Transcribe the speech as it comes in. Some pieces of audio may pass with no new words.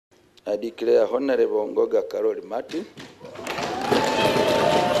I declare Honorable Ngoga Martin.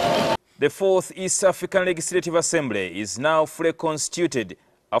 The 4th East African Legislative Assembly is now fully constituted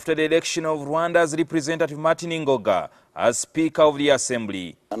after the election of Rwanda's representative Martin Ngoga as Speaker of the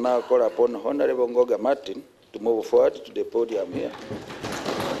Assembly. I now call upon Honorable Ngoga Martin to move forward to the podium here.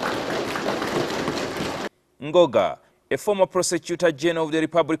 Ngoga, a former Prosecutor General of the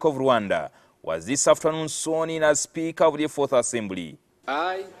Republic of Rwanda, was this afternoon sworn in as Speaker of the 4th Assembly.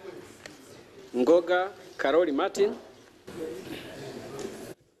 I, Ngoga Martin.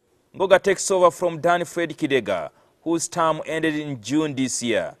 Ngoga takes over from Dan Fred Kidega, whose term ended in June this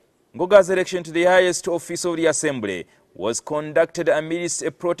year. Ngoga's election to the highest office of the Assembly was conducted amidst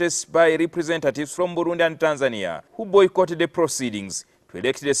a protest by representatives from Burundi and Tanzania, who boycotted the proceedings to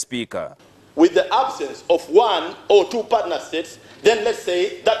elect the Speaker. With the absence of one or two partner states, then let's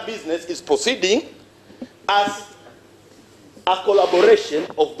say that business is proceeding as a collaboration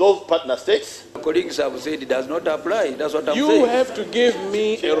of those partner states. Colleagues have said it does not apply. That's what I'm saying. You have to give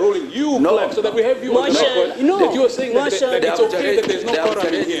me a ruling. You, no. So that we have you on the record. No. That you are saying that it's okay that there's no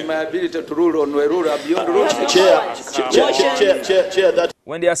quorum in here. My ability to rule on rule beyond rules. Chair, that.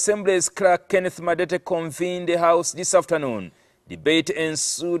 When the Assembly's clerk Kenneth Madete convened the House this afternoon, debate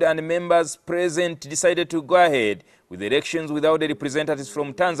ensued and members present decided to go ahead with elections without the representatives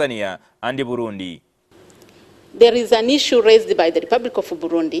from Tanzania and Burundi. There is an issue raised by the Republic of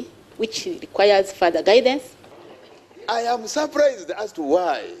Burundi which requires further guidance. I am surprised as to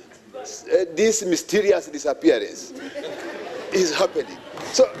why this mysterious disappearance is happening.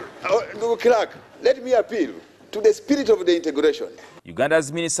 So, Clerk, let me appeal to the spirit of the integration.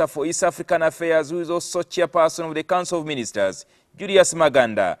 Uganda's Minister for East African Affairs, who is also chairperson of the Council of Ministers, Julius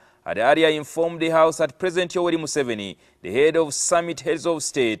Maganda, had earlier informed the House that President Yoweri Museveni, the head of Summit Heads of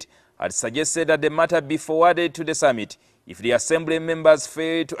State, had suggested that the matter be forwarded to the summit if the Assembly members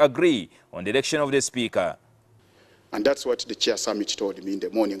fail to agree on the election of the Speaker. And that's what the Chair Summit told me in the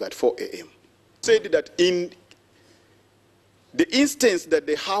morning at 4 a.m. Said that in the instance that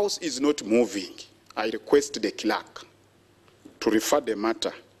the House is not moving, I request the clerk to refer the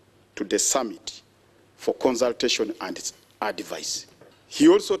matter to the summit for consultation and advice. He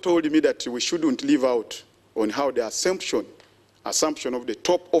also told me that we shouldn't leave out on how the assumption of the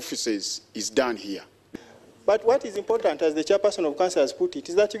top officers is done here. But what is important, as the chairperson of council has put it,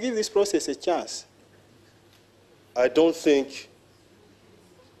 is that you give this process a chance. I don't think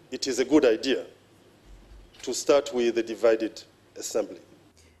it is a good idea to start with the divided assembly.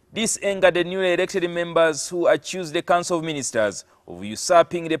 This angered the newly elected members who accused the Council of Ministers of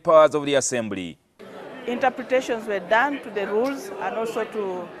usurping the powers of the Assembly. Interpretations were done to the rules and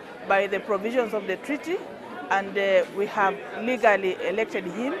also by the provisions of the treaty, and we have legally elected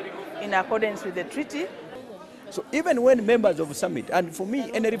him in accordance with the treaty. So even when members of summit, and for me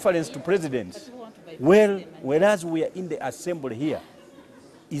any reference to presidents, well, whereas we are in the assembly here,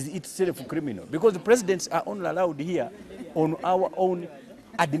 is itself criminal, because the presidents are only allowed here on our own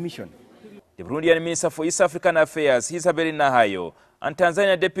admission. The Burundian Minister for East African Affairs, Isabel Nahayo, and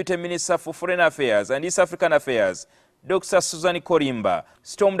Tanzania Deputy Minister for Foreign Affairs and East African Affairs, Dr. Susan Korimba,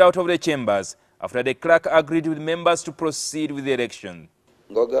 stormed out of the chambers after the clerk agreed with members to proceed with the election.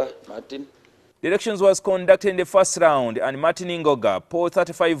 Ngoga Martin. The elections was conducted in the first round, and Martin Ngoga polled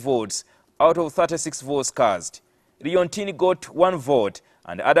 35 votes out of 36 votes cast. Leontine got 1 vote,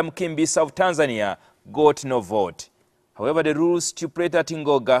 and Adam Kimbisa of Tanzania got no vote. However, the rules stipulate that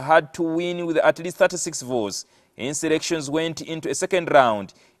Ngoga had to win with at least 36 votes. Hence, elections went into a second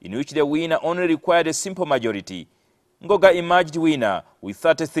round, in which the winner only required a simple majority. Ngoga emerged winner with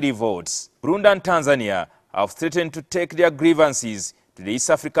 33 votes. Burundi and Tanzania have threatened to take their grievances to the East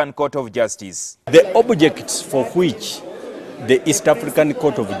African Court of Justice. The objects for which the East African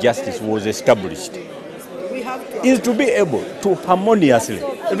Court of Justice was established is to be able to harmoniously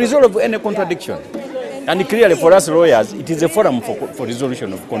resolve any contradiction. And clearly for us lawyers, it is a forum for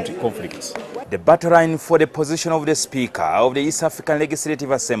resolution of conflicts. The battle line for the position of the Speaker of the East African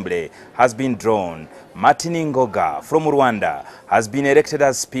Legislative Assembly has been drawn. Martin Ngoga from Rwanda has been elected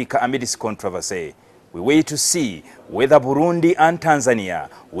as Speaker amidst controversy. We wait to see whether Burundi and Tanzania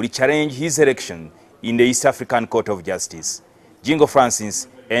will challenge his election in the East African Court of Justice. Jingo Francis,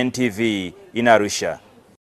 NTV in Arusha.